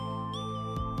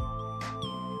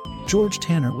George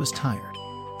Tanner was tired.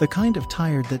 The kind of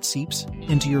tired that seeps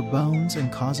into your bones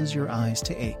and causes your eyes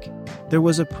to ache. There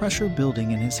was a pressure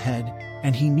building in his head,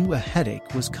 and he knew a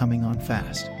headache was coming on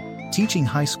fast. Teaching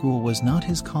high school was not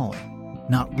his calling.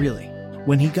 Not really.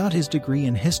 When he got his degree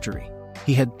in history,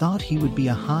 he had thought he would be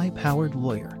a high-powered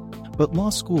lawyer. But law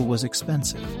school was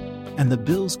expensive, and the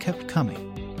bills kept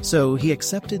coming. So he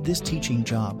accepted this teaching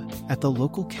job at the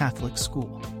local Catholic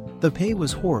school. The pay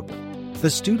was horrible. The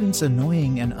students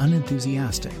annoying and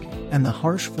unenthusiastic, and the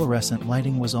harsh fluorescent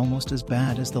lighting was almost as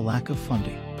bad as the lack of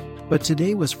funding. But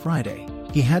today was Friday.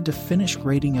 He had to finish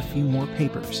grading a few more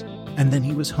papers, and then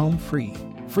he was home free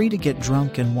to get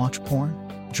drunk and watch porn,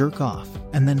 jerk off,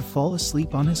 and then fall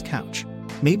asleep on his couch.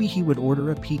 Maybe he would order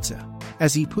a pizza.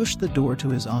 As he pushed the door to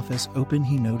his office open,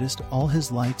 he noticed all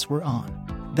his lights were on.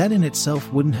 That in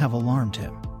itself wouldn't have alarmed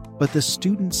him, but the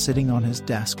student sitting on his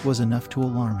desk was enough to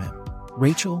alarm him.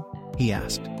 "Rachel?" he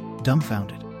asked,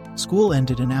 dumbfounded. "School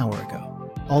ended an hour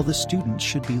ago. All the students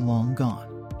should be long gone."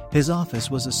 His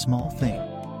office was a small thing.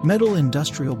 Metal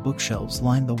industrial bookshelves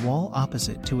lined the wall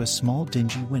opposite to a small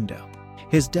dingy window.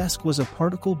 His desk was a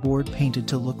particle board painted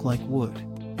to look like wood,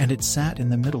 and it sat in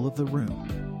the middle of the room.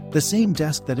 The same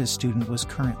desk that his student was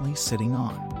currently sitting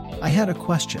on. "I had a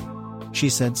question," she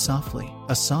said softly,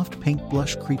 a soft pink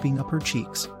blush creeping up her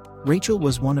cheeks. Rachel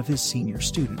was one of his senior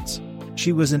students.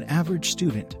 She was an average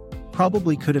student,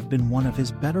 probably could have been one of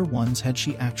his better ones had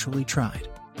she actually tried.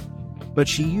 But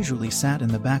she usually sat in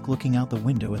the back looking out the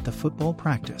window at the football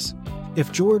practice.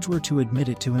 If George were to admit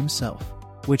it to himself,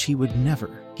 which he would never,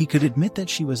 he could admit that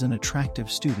she was an attractive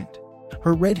student.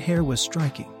 Her red hair was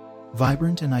striking,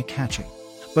 vibrant and eye-catching.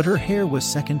 But her hair was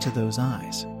second to those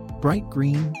eyes, bright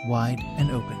green, wide,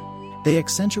 and open. They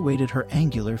accentuated her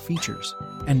angular features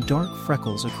and dark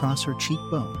freckles across her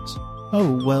cheekbones.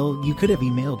 "Oh, well, you could have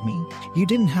emailed me. You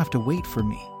didn't have to wait for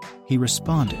me," he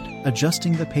responded,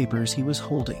 adjusting the papers he was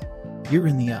holding. "You're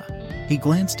in the He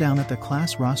glanced down at the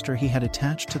class roster he had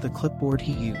attached to the clipboard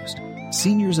he used.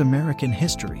 "Seniors American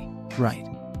History, right?"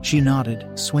 She nodded,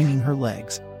 swinging her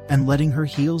legs and letting her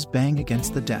heels bang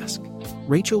against the desk.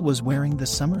 Rachel was wearing the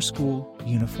summer school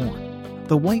uniform.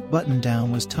 The white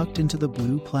button-down was tucked into the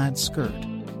blue plaid skirt,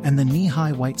 and the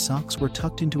knee-high white socks were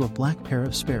tucked into a black pair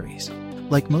of Sperry's.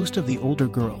 Like most of the older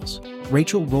girls,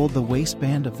 Rachel rolled the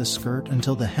waistband of the skirt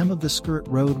until the hem of the skirt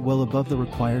rode well above the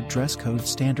required dress code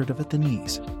standard of at the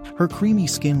knees. Her creamy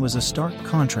skin was a stark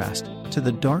contrast to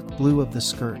the dark blue of the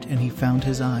skirt, and he found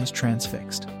his eyes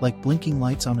transfixed, like blinking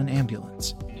lights on an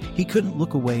ambulance. He couldn't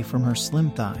look away from her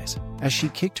slim thighs as she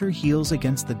kicked her heels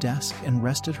against the desk and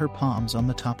rested her palms on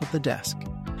the top of the desk.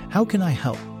 "How can I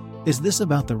help? Is this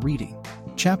about the reading?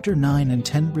 Chapter 9 and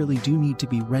 10 really do need to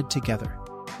be read together.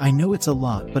 I know it's a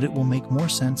lot, but it will make more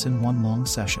sense in one long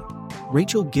session."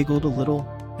 Rachel giggled a little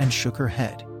and shook her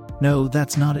head. "No,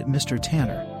 that's not it, Mr.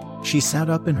 Tanner." She sat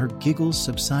up and her giggles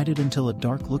subsided until a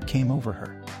dark look came over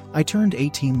her. "I turned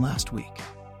 18 last week,"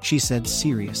 she said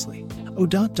seriously. "Oh,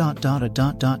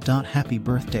 happy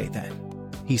birthday then,"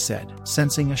 he said,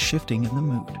 sensing a shifting in the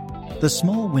mood. The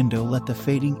small window let the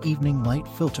fading evening light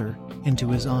filter into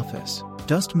his office,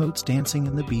 dust motes dancing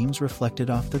in the beams reflected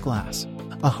off the glass.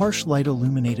 A harsh light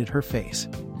illuminated her face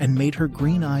and made her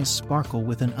green eyes sparkle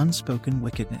with an unspoken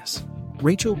wickedness.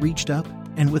 Rachel reached up,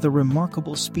 and with a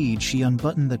remarkable speed she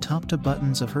unbuttoned the top-to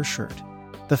buttons of her shirt.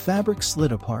 The fabric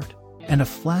slid apart, and a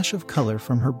flash of color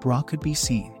from her bra could be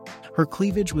seen. Her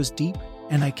cleavage was deep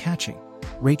and eye-catching.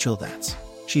 "Rachel, that's..."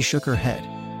 She shook her head.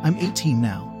 "I'm 18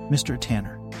 now, Mr.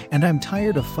 Tanner, and I'm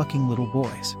tired of fucking little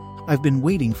boys. I've been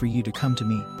waiting for you to come to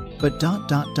me, but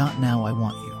now I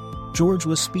want you." George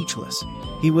was speechless.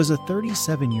 He was a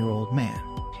 37-year-old man.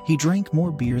 He drank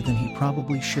more beer than he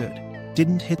probably should,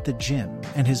 didn't hit the gym,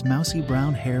 and his mousy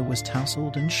brown hair was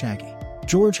tousled and shaggy.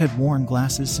 George had worn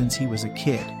glasses since he was a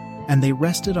kid, and they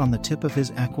rested on the tip of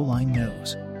his aquiline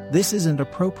nose. "This isn't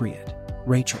appropriate,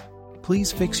 Rachel.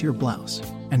 Please fix your blouse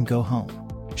and go home."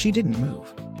 She didn't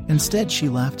move. Instead, she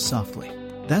laughed softly.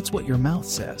 "That's what your mouth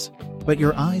says, but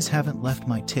your eyes haven't left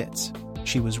my tits."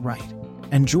 She was right.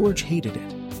 And George hated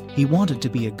it. He wanted to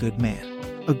be a good man,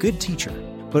 a good teacher,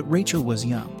 but Rachel was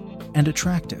young and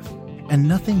attractive, and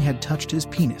nothing had touched his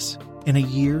penis in a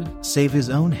year, save his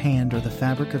own hand or the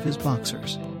fabric of his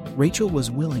boxers. Rachel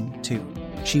was willing to.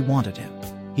 She wanted him.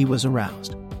 He was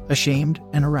aroused, ashamed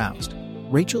and aroused.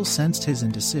 Rachel sensed his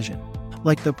indecision.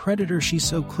 Like the predator she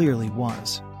so clearly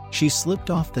was, she slipped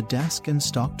off the desk and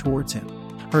stalked towards him.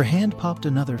 Her hand popped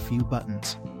another few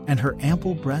buttons, and her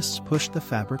ample breasts pushed the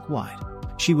fabric wide.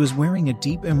 She was wearing a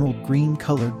deep emerald green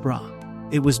colored bra.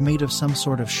 It was made of some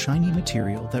sort of shiny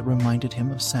material that reminded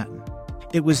him of satin.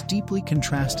 It was deeply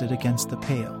contrasted against the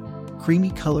pale,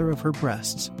 creamy color of her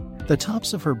breasts. The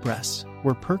tops of her breasts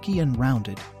were perky and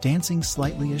rounded, dancing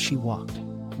slightly as she walked.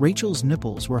 Rechel's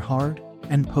nipples were hard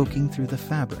and poking through the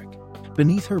fabric.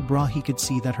 Beneath her bra he could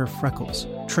see that her freckles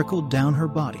trickled down her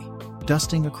body,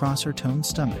 dusting across her toned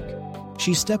stomach.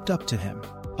 She stepped up to him,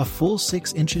 a full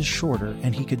 6 inches shorter,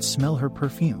 and he could smell her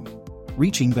perfume.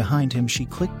 Reaching behind him, she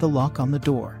clicked the lock on the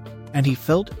door, and he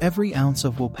felt every ounce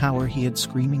of willpower he had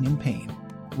screaming in pain.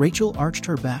 Rechel arched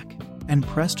her back and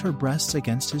pressed her breasts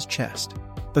against his chest.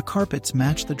 The carpets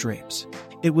matched the drapes.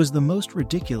 It was the most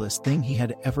ridiculous thing he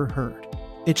had ever heard.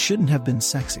 It shouldn't have been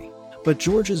sexy, but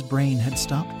George's brain had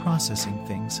stopped processing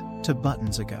things to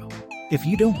buttons ago. "If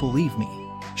you don't believe me,"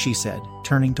 she said,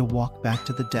 turning to walk back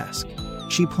to the desk.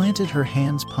 She planted her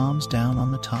hands palms down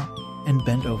on the top and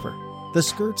bent over. The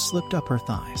skirt slipped up her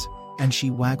thighs, and she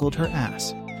waggled her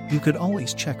ass. "You could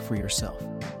always check for yourself."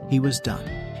 He was done.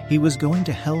 He was going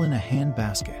to hell in a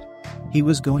handbasket. He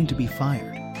was going to be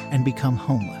fired and become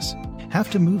homeless, have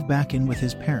to move back in with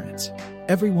his parents.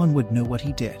 Everyone would know what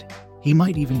he did. He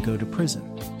might even go to prison.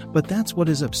 But that's what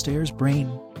his upstairs brain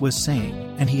was saying,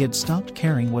 and he had stopped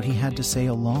caring what he had to say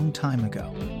a long time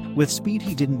ago. With speed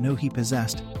he didn't know he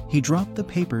possessed, he dropped the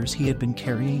papers he had been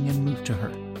carrying and moved to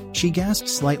her. She gasped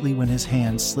slightly when his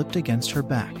hands slipped against her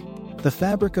back. The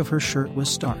fabric of her shirt was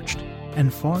starched,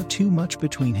 and far too much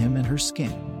between him and her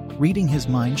skin. Reading his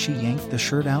mind, she yanked the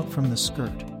shirt out from the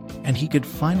skirt, and he could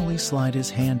finally slide his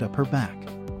hand up her back.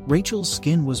 Rechel's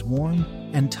skin was warm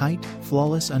and tight,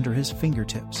 flawless under his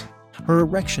fingertips. Her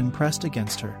erection pressed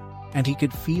against her, and he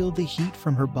could feel the heat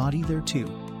from her body there too.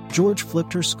 George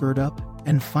flipped her skirt up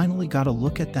and finally got a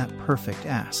look at that perfect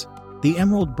ass. The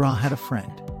emerald bra had a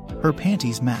friend. Her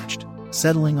panties matched,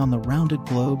 settling on the rounded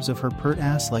globes of her pert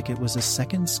ass like it was a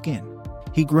second skin.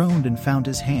 He groaned and found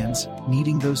his hands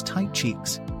kneading those tight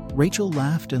cheeks. Rechel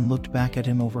laughed and looked back at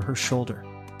him over her shoulder.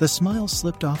 The smile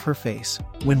slipped off her face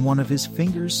when one of his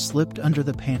fingers slipped under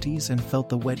the panties and felt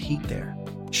the wet heat there.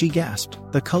 She gasped,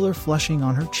 the color flushing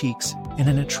on her cheeks in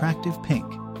an attractive pink.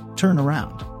 "Turn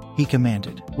around," he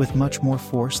commanded, with much more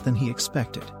force than he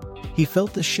expected. He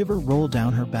felt the shiver roll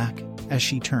down her back as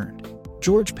she turned.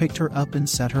 George picked her up and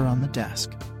set her on the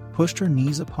desk, pushed her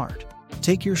knees apart.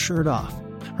 "Take your shirt off."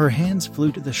 Her hands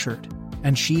flew to the shirt,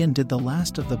 and she undid the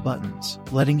last of the buttons,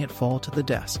 letting it fall to the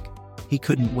desk. He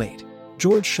couldn't wait.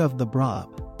 George shoved the bra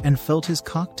up and felt his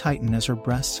cock tighten as her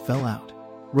breasts fell out.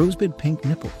 Rosebud pink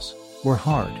nipples were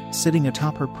hard, sitting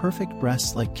atop her perfect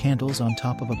breasts like candles on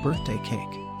top of a birthday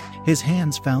cake. His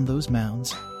hands found those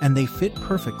mounds, and they fit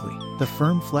perfectly. The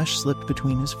firm flesh slipped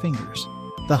between his fingers,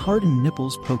 the hardened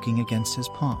nipples poking against his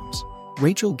palms.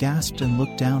 Rechel gasped and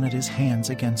looked down at his hands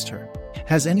against her.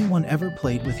 "Has anyone ever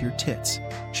played with your tits?"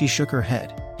 She shook her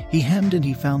head. He hemmed and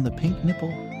he found the pink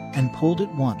nipple and pulled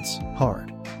it once,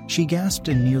 hard. She gasped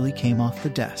and nearly came off the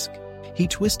desk. He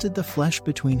twisted the flesh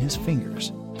between his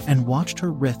fingers and watched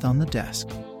her writhe on the desk.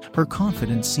 Her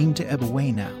confidence seemed to ebb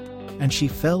away now, and she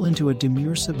fell into a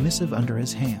demure submissive under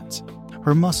his hands.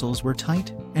 Her muscles were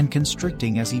tight and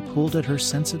constricting as he pulled at her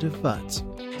sensitive buds.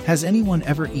 "Has anyone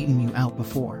ever eaten you out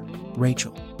before,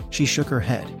 Rechel?" She shook her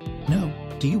head. "No,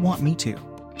 do you want me to?"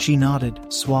 She nodded,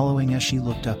 swallowing as she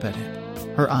looked up at him.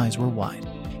 Her eyes were wide.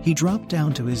 He dropped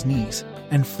down to his knees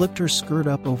and flipped her skirt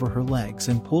up over her legs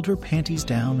and pulled her panties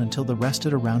down until they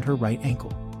rested around her right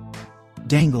ankle.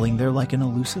 Dangling there like an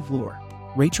elusive lure,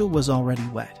 Rechel was already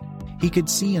wet. He could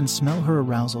see and smell her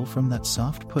arousal from that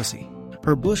soft pussy.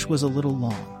 Her bush was a little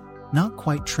long, not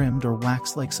quite trimmed or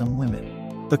waxed like some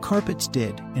women. The carpets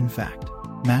did, in fact,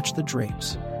 match the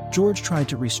drapes. George tried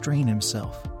to restrain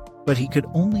himself, but he could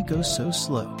only go so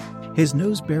slow. His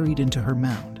nose buried into her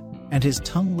mound, and his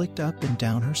tongue licked up and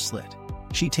down her slit.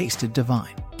 She tasted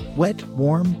divine. Wet,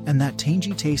 warm, and that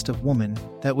tangy taste of woman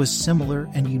that was similar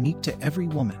and unique to every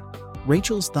woman.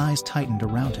 Rechel's thighs tightened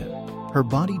around him, her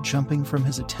body jumping from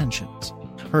his attentions.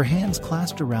 Her hands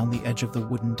clasped around the edge of the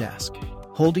wooden desk,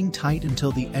 holding tight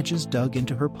until the edges dug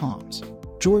into her palms.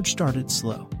 George started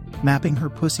slow, mapping her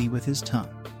pussy with his tongue.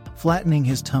 Flattening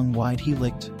his tongue wide, he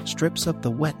licked strips up the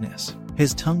wetness,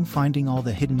 his tongue finding all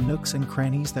the hidden nooks and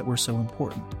crannies that were so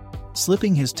important.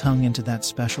 Slipping his tongue into that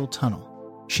special tunnel,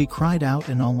 she cried out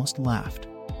and almost laughed.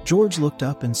 George looked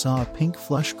up and saw a pink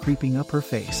flush creeping up her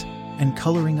face and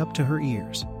coloring up to her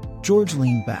ears. George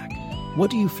leaned back. "What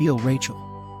do you feel, Rechel?"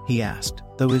 he asked,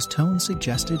 though his tone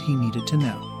suggested he needed to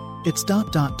know. "It's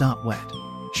wet,"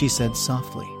 she said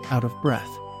softly, out of breath.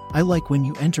 "I like when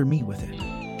you enter me with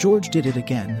it." George did it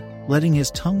again, letting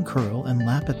his tongue curl and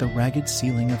lap at the ragged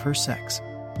ceiling of her sex.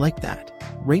 Like that.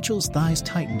 Rechel's thighs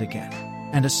tightened again,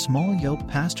 and a small yelp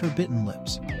passed her bitten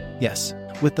lips. "Yes,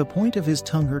 with the point of his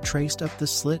tongue traced up the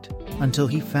slit until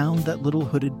he found that little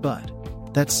hooded bud,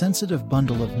 that sensitive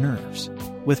bundle of nerves.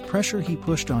 With pressure he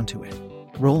pushed onto it,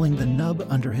 rolling the nub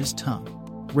under his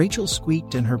tongue. Rachel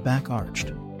squeaked and her back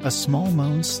arched, a small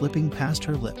moan slipping past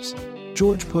her lips.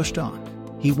 George pushed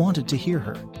on. He wanted to hear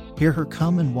her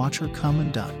come and watch her come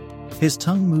undone. His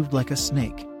tongue moved like a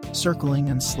snake, circling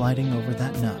and sliding over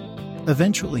that nub.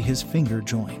 Eventually his finger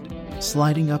joined,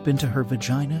 sliding up into her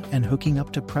vagina and hooking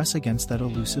up to press against that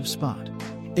elusive spot.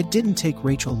 It didn't take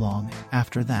Rachel long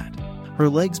after that. Her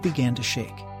legs began to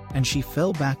shake, and she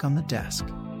fell back on the desk.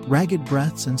 Ragged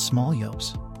breaths and small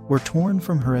yelps were torn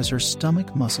from her as her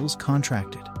stomach muscles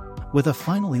contracted. With a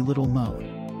finally little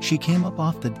moan, she came up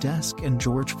off the desk and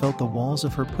George felt the walls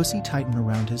of her pussy tighten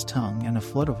around his tongue and a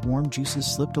flood of warm juices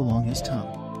slipped along his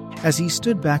tongue. As he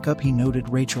stood back up he noted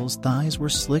Rachel's thighs were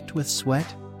slicked with sweat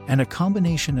and a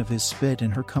combination of his spit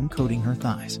and her cum coating her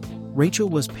thighs. Rachel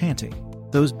was panting,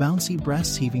 those bouncy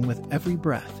breasts heaving with every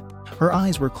breath. Her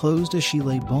eyes were closed as she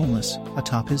lay boneless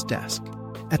atop his desk.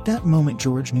 At that moment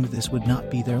George knew this would not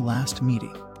be their last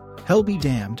meeting. Hell be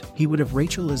damned, he would have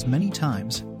Rachel as many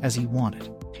times as he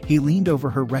wanted. He leaned over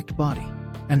her wrecked body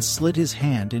and slid his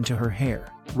hand into her hair,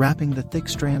 wrapping the thick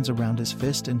strands around his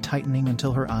fist and tightening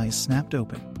until her eyes snapped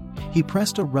open. He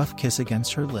pressed a rough kiss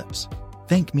against her lips.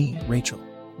 "Thank me, Rachel."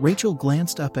 Rachel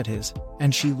glanced up at his,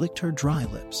 and she licked her dry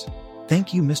lips.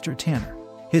 "Thank you, Mr. Tanner."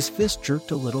 His fist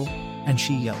jerked a little, and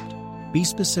she yelped. "Be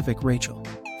specific, Rachel."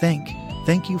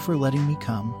 Thank you for letting me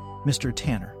come, Mr.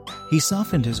 Tanner." He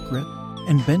softened his grip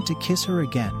and bent to kiss her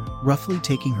again, roughly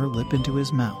taking her lip into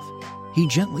his mouth. He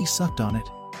gently sucked on it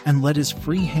and let his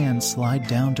free hand slide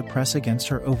down to press against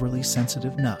her overly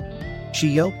sensitive nub. She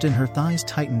yelped and her thighs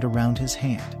tightened around his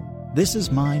hand. "This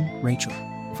is mine, Rachel.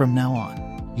 From now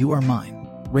on, you are mine."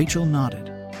 Rachel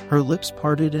nodded, her lips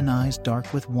parted and eyes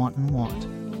dark with wanton want.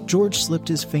 George slipped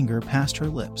his finger past her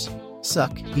lips.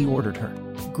 "Suck," he ordered her.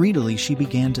 Greedily she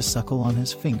began to suckle on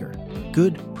his finger.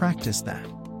 "Good, practice that."